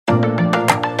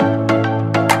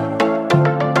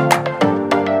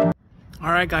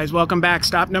Alright guys, welcome back.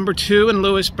 Stop number 2 in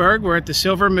Lewisburg. We're at the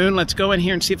Silvermoon. Let's go in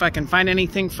here and see if I can find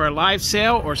anything for a live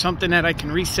sale or something that I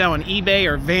can resell on eBay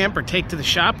or Vamp or take to the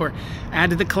shop or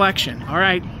add to the collection.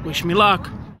 Alright, wish me luck.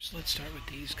 So let's start with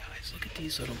these guys. Look at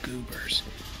these little goobers.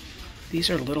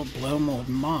 These are little blow mold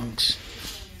monks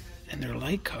and they're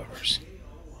light covers.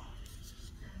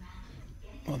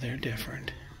 Well, they're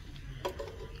different.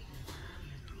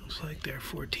 Looks like they're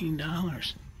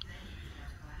 $14.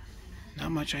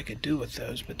 Not much I could do with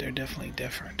those, but they're definitely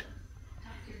different.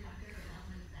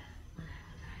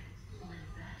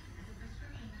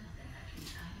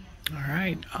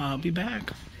 Alright, I'll be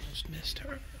back. Just missed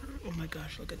her. Oh my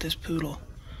gosh, look at this poodle.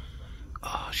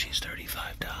 Oh, she's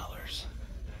 $35.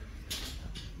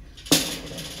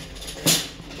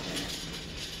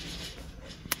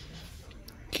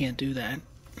 Can't do that.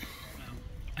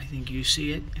 I think you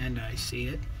see it, and I see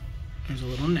it. There's a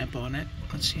little nip on it.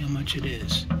 Let's see how much it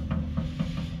is.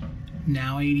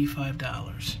 Now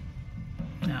 $85.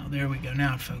 Now, there we go.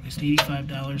 Now it focused.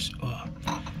 $85.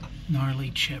 Oh,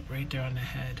 gnarly chip right there on the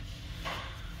head.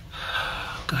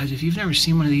 Guys, if you've never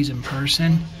seen one of these in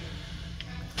person,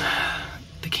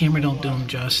 the camera don't do them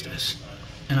justice.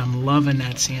 And I'm loving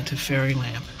that Santa fairy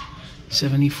lamp.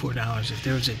 $74 if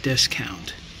there was a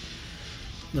discount.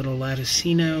 Little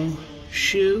Latticino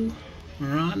shoe,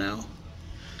 Murano.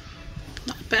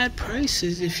 Not bad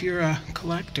prices if you're a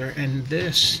collector. And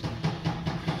this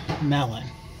melon,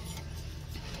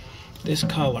 this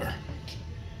color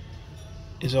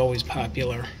is always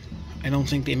popular. I don't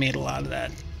think they made a lot of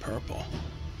that purple.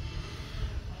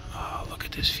 Oh, look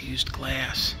at this fused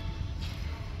glass.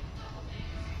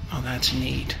 Oh, that's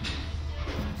neat.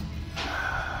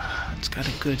 It's got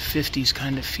a good 50s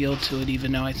kind of feel to it,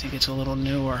 even though I think it's a little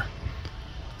newer.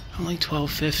 Only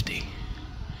 $12.50.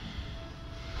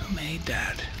 Who made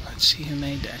that? Let's see who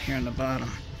made that here on the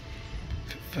bottom.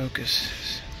 If it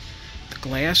focuses. The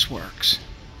Glass Works.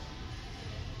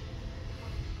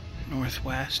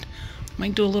 Northwest.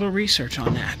 Might do a little research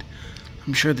on that.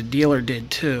 I'm sure the dealer did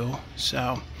too,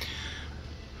 so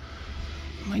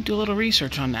might do a little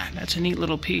research on that. That's a neat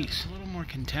little piece. A little more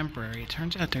contemporary. It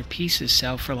turns out their pieces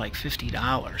sell for like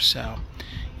 $50, so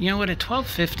you know what, at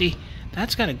 $12.50,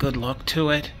 that's got a good look to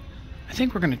it. I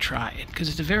think we're gonna try it, because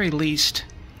at the very least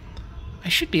I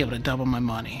should be able to double my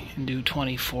money and do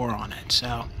 24 on it,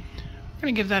 so we're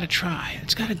gonna give that a try.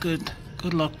 It's got a good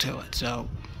look to it, so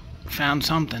found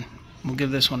something. We'll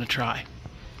give this one a try.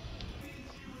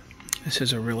 This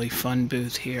is a really fun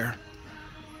booth here.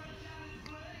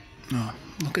 Oh,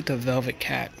 look at the velvet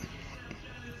cat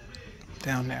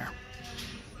down there.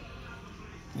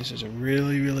 This is a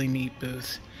really neat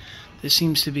booth. This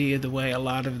seems to be the way a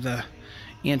lot of the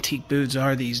antique booths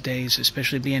are these days,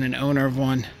 especially being an owner of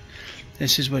one.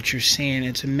 This is what you're seeing.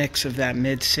 It's a mix of that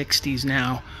mid-60s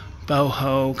now,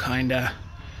 boho kind of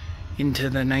into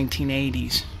the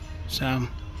 1980s. So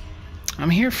I'm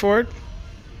here for it.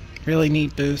 Really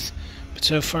neat booth. But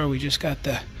so far we just got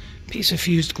the piece of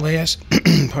fused glass,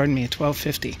 pardon me, at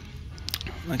 $12.50.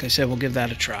 Like I said, we'll give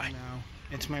that a try.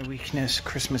 It's my weakness,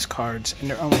 Christmas cards, and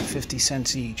they're only 50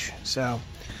 cents each. So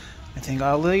I think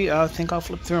I'll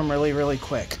flip through them really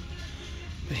quick.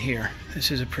 But here, this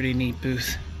is a pretty neat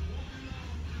booth.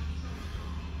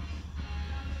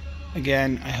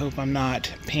 Again, I hope I'm not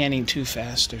panning too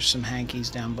fast. There's some hankies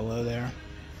down below there.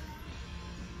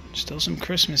 Still some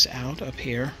Christmas out up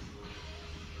here.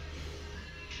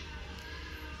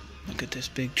 Look at this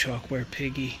big chalkware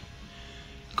piggy.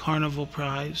 Carnival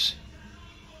prize.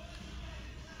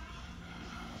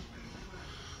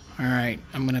 Alright,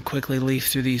 I'm going to quickly leaf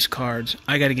through these cards.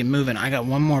 I got to get moving. I got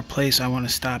one more place I want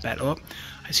to stop at. Oh,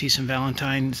 I see some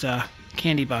Valentine's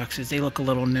candy boxes. They look a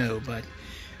little new, but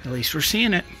at least we're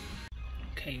seeing it.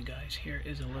 Okay, you guys, here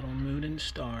is a little Moon and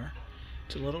Star.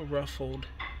 It's a little ruffled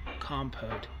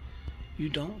compote. You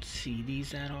don't see these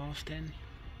that often,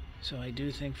 so I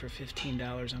do think for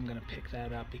 $15 I'm going to pick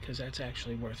that up, because that's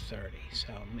actually worth $30.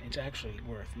 So it's actually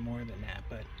worth more than that,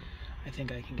 but I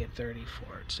think I can get $30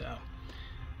 for it. So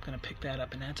I'm going to pick that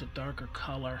up, and that's a darker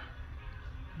color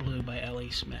blue by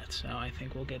L.E. Smith. So I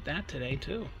think we'll get that today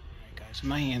too. All right, guys,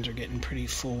 my hands are getting pretty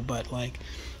full, but like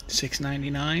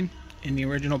 $6.99 in the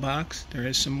original box. There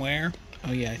is some wear.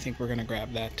 Oh yeah, I think we're going to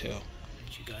grab that too.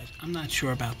 You guys, I'm not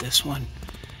sure about this one.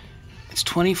 It's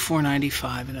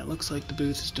 $24.95, and it looks like the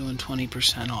booth is doing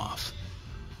 20% off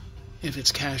if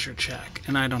it's cash or check,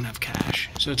 and I don't have cash,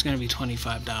 so it's going to be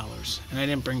 $25, and I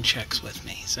didn't bring checks with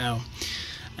me, so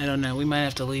I don't know. We might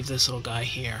have to leave this little guy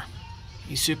here.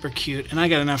 He's super cute, and I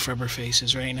got enough rubber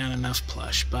faces, right? Not enough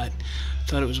plush, but I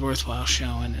thought it was worthwhile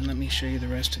showing. And let me show you the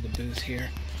rest of the booth here.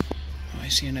 Oh, I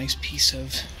see a nice piece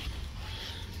of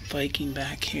Viking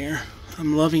back here.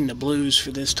 I'm loving the blues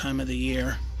for this time of the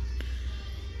year.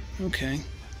 Okay.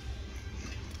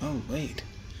 Oh, wait.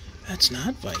 That's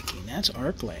not Viking. That's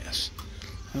art glass.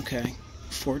 Okay.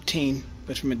 14,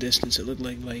 but from a distance it looked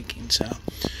like Viking, so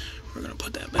we're going to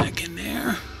put that back in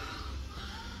there.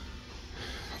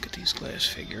 Look at these glass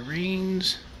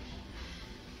figurines.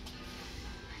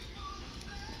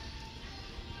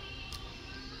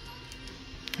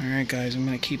 Alright guys, I'm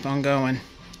going to keep on going.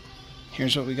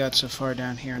 Here's what we got so far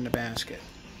down here in the basket.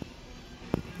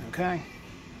 Okay.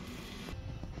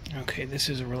 Okay, this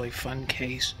is a really fun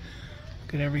case.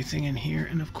 Look at everything in here,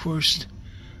 and of course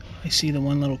I see the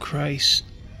one little Christ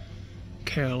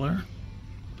caroler.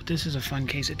 But this is a fun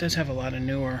case. It does have a lot of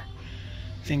newer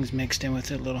things mixed in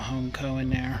with it, little Homeco in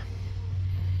there.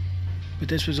 But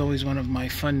this was always one of my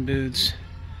fun booths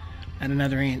at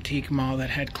another antique mall that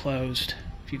had closed.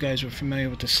 If you guys were familiar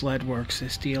with the Sled Works,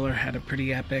 this dealer had a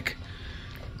pretty epic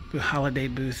holiday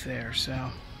booth there, so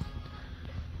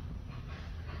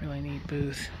really neat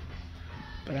booth.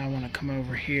 But I want to come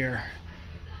over here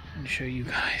and show you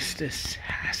guys this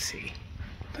sassy.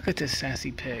 Look at this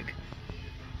sassy pig.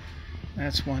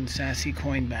 That's one sassy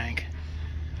coin bank.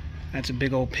 That's a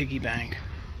big old piggy bank.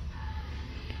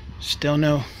 Still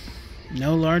no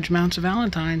large amounts of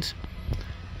Valentines.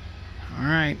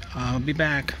 Alright, I'll be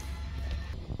back.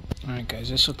 Alright guys,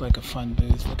 this looked like a fun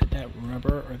booth. Look at that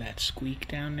rubber or that squeak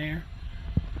down there.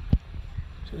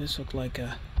 So this looked like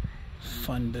a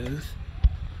fun booth.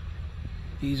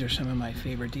 These are some of my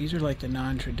favorite. These are like the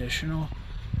non-traditional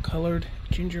colored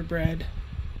gingerbread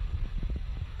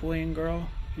boy and girl.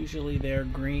 Usually they're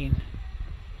green,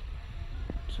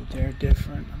 so they're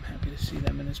different. I'm happy to see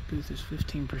them, and this booth is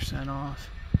 15%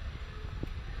 off.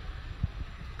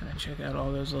 Gonna check out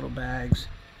all those little bags,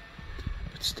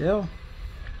 but still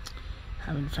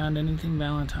haven't found anything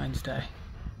Valentine's Day.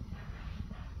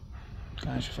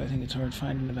 Gosh, if I think it's hard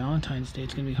finding the Valentine's Day,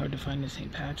 it's gonna be hard to find the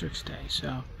St. Patrick's Day.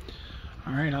 So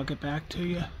alright, I'll get back to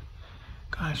you.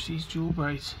 Gosh, these jewel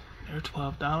brights, they're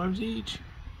 $12 each.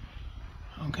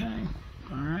 Okay,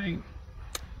 alright.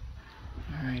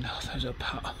 Alright, oh, those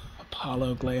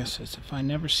Apollo glasses. If I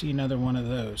never see another one of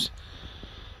those.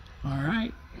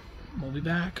 Alright, we'll be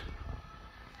back.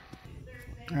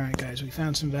 Alright guys, we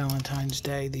found some Valentine's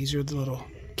Day. These are the little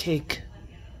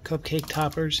cupcake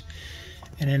toppers.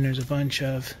 And then there's a bunch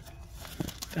of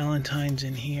Valentines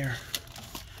in here.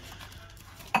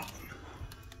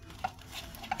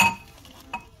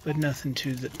 But nothing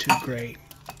too great.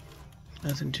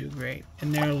 Nothing too great.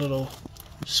 And they're a little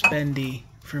spendy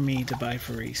for me to buy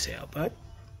for resale. But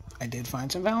I did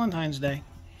find some Valentine's Day.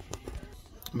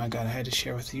 Oh my god, I had to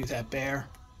share with you that bear.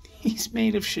 He's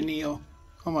made of chenille.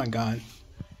 Oh my god.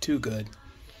 Too good.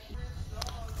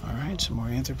 Alright, some more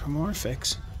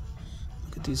anthropomorphics.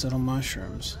 Look at these little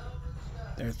mushrooms.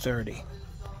 They're 30.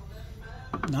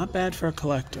 Not bad for a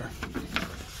collector.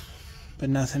 But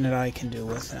nothing that I can do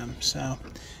with them. So,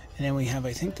 and then we have,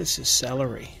 I think this is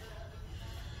celery.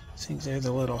 I think they're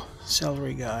the little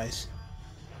celery guys.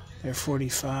 They're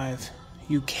 45.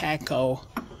 Ukako,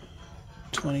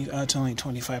 20. It's only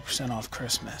 25% off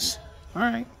Christmas. All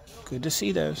right, good to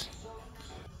see those.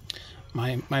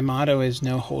 My motto is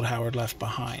no Hold Howard left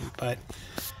behind, but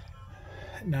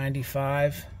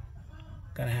 95,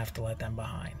 gonna have to let them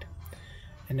behind.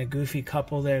 And the goofy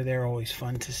couple there, they're always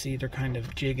fun to see. They're kind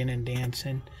of jigging and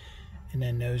dancing. And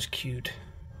then those cute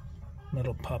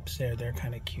little pups there, they're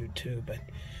kind of cute too. But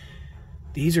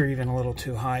these are even a little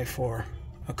too high for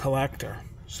a collector.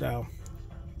 So,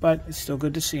 but it's still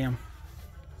good to see them.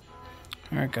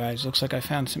 Alright guys, looks like I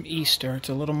found some Easter. It's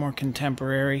a little more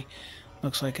contemporary.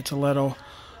 Looks like it's a lot of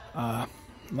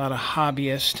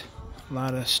hobbyist, a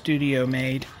lot of studio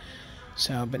made.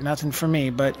 So, but nothing for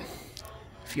me. But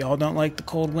if y'all don't like the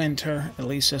cold winter, at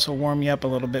least this will warm you up a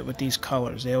little bit with these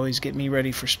colors. They always get me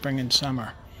ready for spring and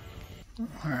summer.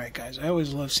 Alright guys, I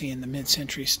always love seeing the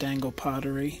mid-century Stangl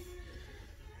pottery.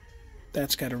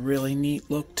 That's got a really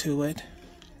neat look to it.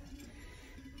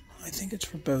 I think it's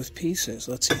for both pieces.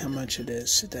 Let's see how much it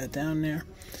is. Sit that down there.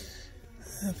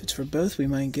 If it's for both, we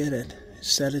might get it.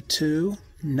 Set of two,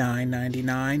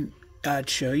 $9.99. I'd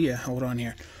show you. Hold on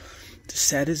here. The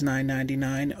set is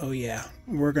 $9.99. Oh yeah,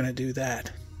 we're gonna do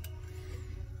that.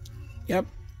 Yep,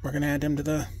 we're gonna add them to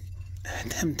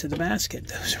the basket.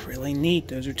 Those are really neat.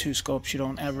 Those are two sculpts you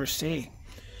don't ever see.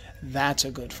 That's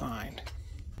a good find.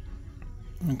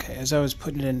 Okay, as I was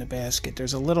putting it in the basket,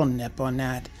 there's a little nip on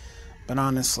that, but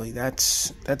honestly,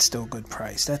 that's still a good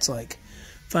price. That's like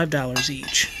 $5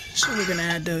 each. So we're gonna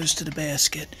add those to the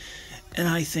basket, and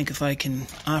I think if I can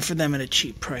offer them at a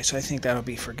cheap price, I think that'll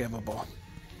be forgivable.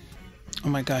 Oh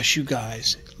my gosh, you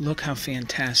guys, look how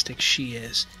fantastic she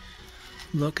is.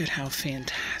 Look at how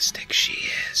fantastic she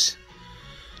is.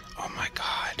 Oh my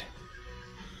God.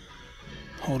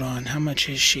 Hold on, how much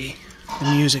is she?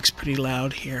 The music's pretty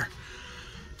loud here.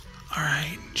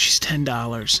 Alright, she's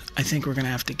 $10. I think we're going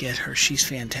to have to get her. She's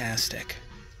fantastic.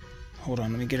 Hold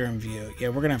on, let me get her in view. Yeah,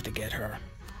 we're going to have to get her.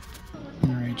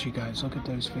 Alright, you guys, look at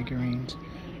those figurines.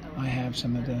 I have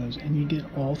some of those, and you get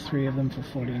all 3 of them for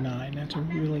 $49. That's a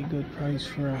really good price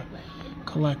for a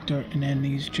collector. And then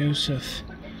these Joseph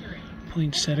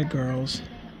poinsettia girls,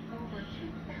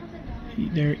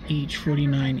 they're each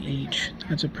 $49 each.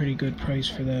 That's a pretty good price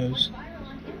for those.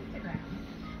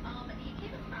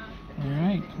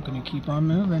 Alright, I'm going to keep on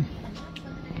moving.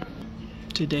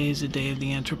 Today is the day of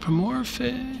the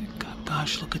anthropomorphic.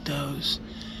 Gosh, look at those.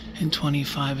 And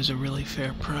 $25 is a really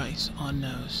fair price on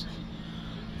those.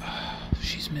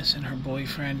 She's missing her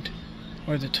boyfriend,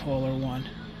 or the taller one.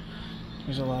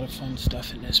 There's a lot of fun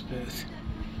stuff in this booth.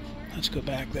 Let's go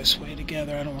back this way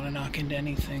together. I don't want to knock into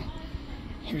anything.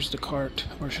 Here's the cart,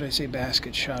 or should I say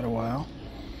basket, shot a while.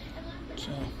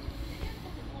 So,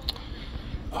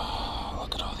 oh,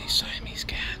 look at all these Siamese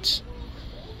cats.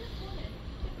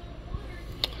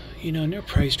 You know, and they're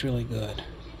priced really good.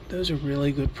 Those are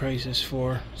really good prices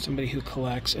for somebody who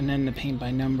collects. And then the paint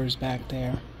by numbers back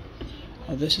there.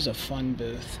 Oh, this is a fun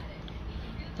booth.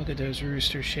 Look at those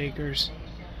rooster shakers.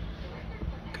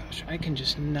 Gosh, I can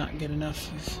just not get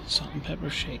enough of salt and pepper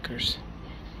shakers.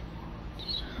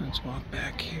 So let's walk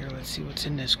back here. Let's see what's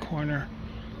in this corner.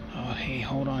 Oh, hey,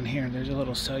 hold on here. There's a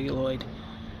little celluloid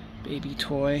baby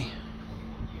toy.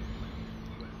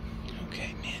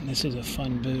 Okay, man, this is a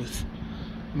fun booth.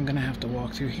 I'm gonna have to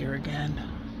walk through here again.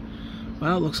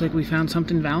 Well, it looks like we found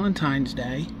something Valentine's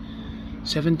Day.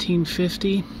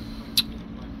 $17.50.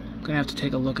 Gonna have to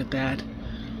take a look at that.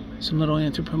 Some little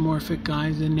anthropomorphic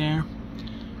guys in there.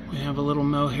 We have a little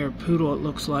mohair poodle, it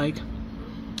looks like.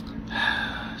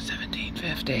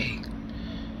 $17.50.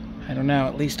 I don't know,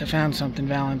 at least I found something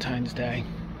Valentine's Day.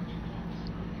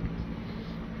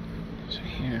 So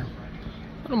here,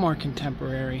 a little more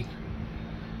contemporary.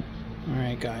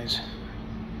 Alright guys,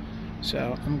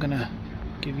 so I'm gonna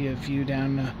give you a view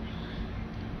down the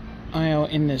aisle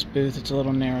in this booth. It's a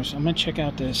little narrow, so I'm gonna check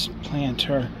out this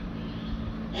planter.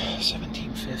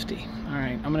 $17.50.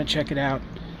 Alright, I'm gonna check it out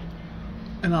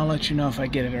and I'll let you know if I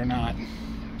get it or not.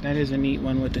 That is a neat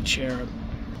one with the cherub.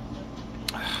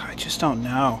 I just don't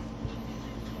know.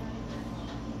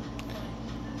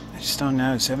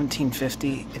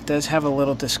 $17.50. It does have a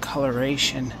little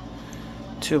discoloration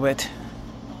to it.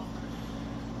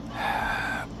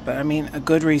 But I mean, a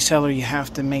good reseller, you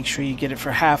have to make sure you get it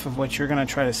for half of what you're going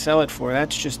to try to sell it for.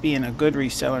 That's just being a good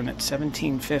reseller, and it's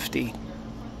 $17.50.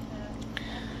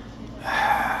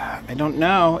 I don't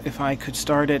know if I could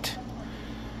start it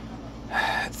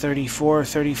at $34 or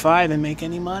 $35 and make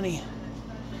any money.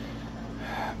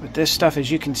 But this stuff,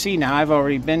 as you can see now, I've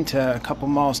already been to a couple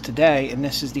malls today, and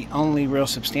this is the only real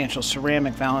substantial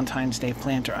ceramic Valentine's Day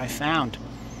planter I found.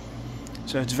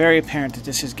 So it's very apparent that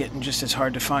this is getting just as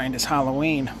hard to find as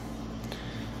Halloween.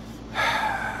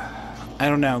 I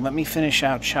don't know. Let me finish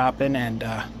out shopping, and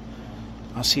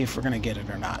I'll see if we're going to get it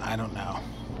or not. I don't know.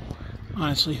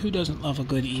 Honestly, who doesn't love a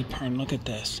good E-Pern? Look at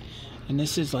this. And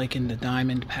this is like in the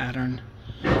diamond pattern.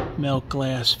 Milk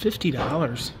glass.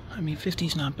 $50. I mean,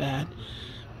 $50's not bad.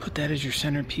 Put that as your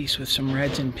centerpiece with some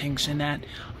reds and pinks in that.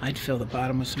 I'd fill the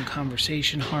bottom with some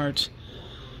conversation hearts.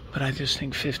 But I just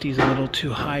think 50 is a little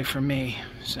too high for me.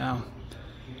 So,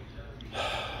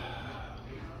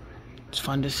 it's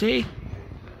fun to see.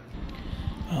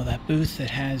 Oh, that booth that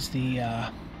has the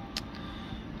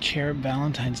cherub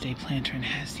Valentine's Day planter and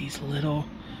has these little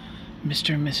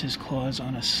Mr. and Mrs. Claus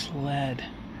on a sled.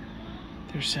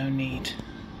 They're so neat.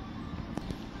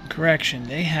 Correction,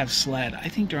 they have sled. I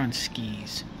think they're on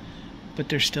skis, but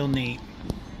they're still neat.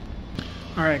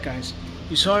 Alright guys,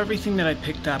 you saw everything that I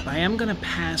picked up. I am going to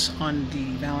pass on the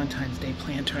Valentine's Day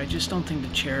planter. I just don't think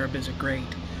the cherub is a great,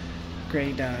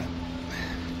 I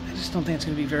just don't think it's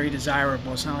going to be very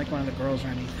desirable. It's not like one of the girls or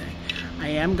anything. I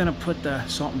am going to put the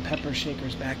salt and pepper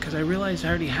shakers back because I realized I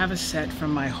already have a set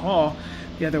from my haul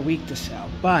the other week to sell.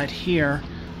 But here,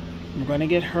 I'm going to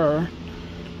get her.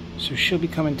 So she'll be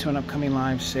coming to an upcoming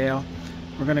live sale.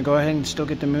 We're going to go ahead and still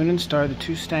get the Moon and Star, the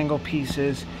 2 Stangle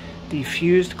pieces, the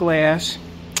fused glass,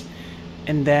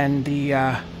 and then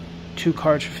the 2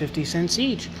 cards for 50 cents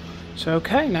each. So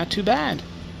okay, not too bad.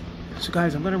 So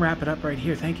guys, I'm going to wrap it up right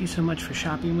here. Thank you so much for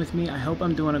shopping with me. I hope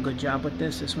I'm doing a good job with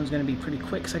this. This one's going to be pretty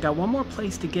quick because I got one more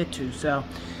place to get to. So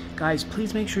guys,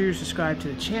 please make sure you're subscribed to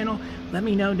the channel. Let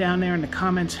me know down there in the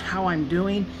comments how I'm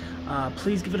doing.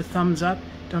 Please give it a thumbs up.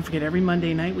 Don't forget, every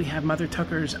Monday night we have Mother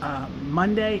Tucker's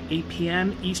Monday, 8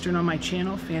 p.m. Eastern on my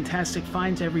channel. Fantastic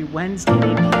finds every Wednesday, 8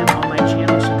 p.m. on my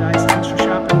channel. So guys, thanks for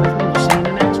shopping with me.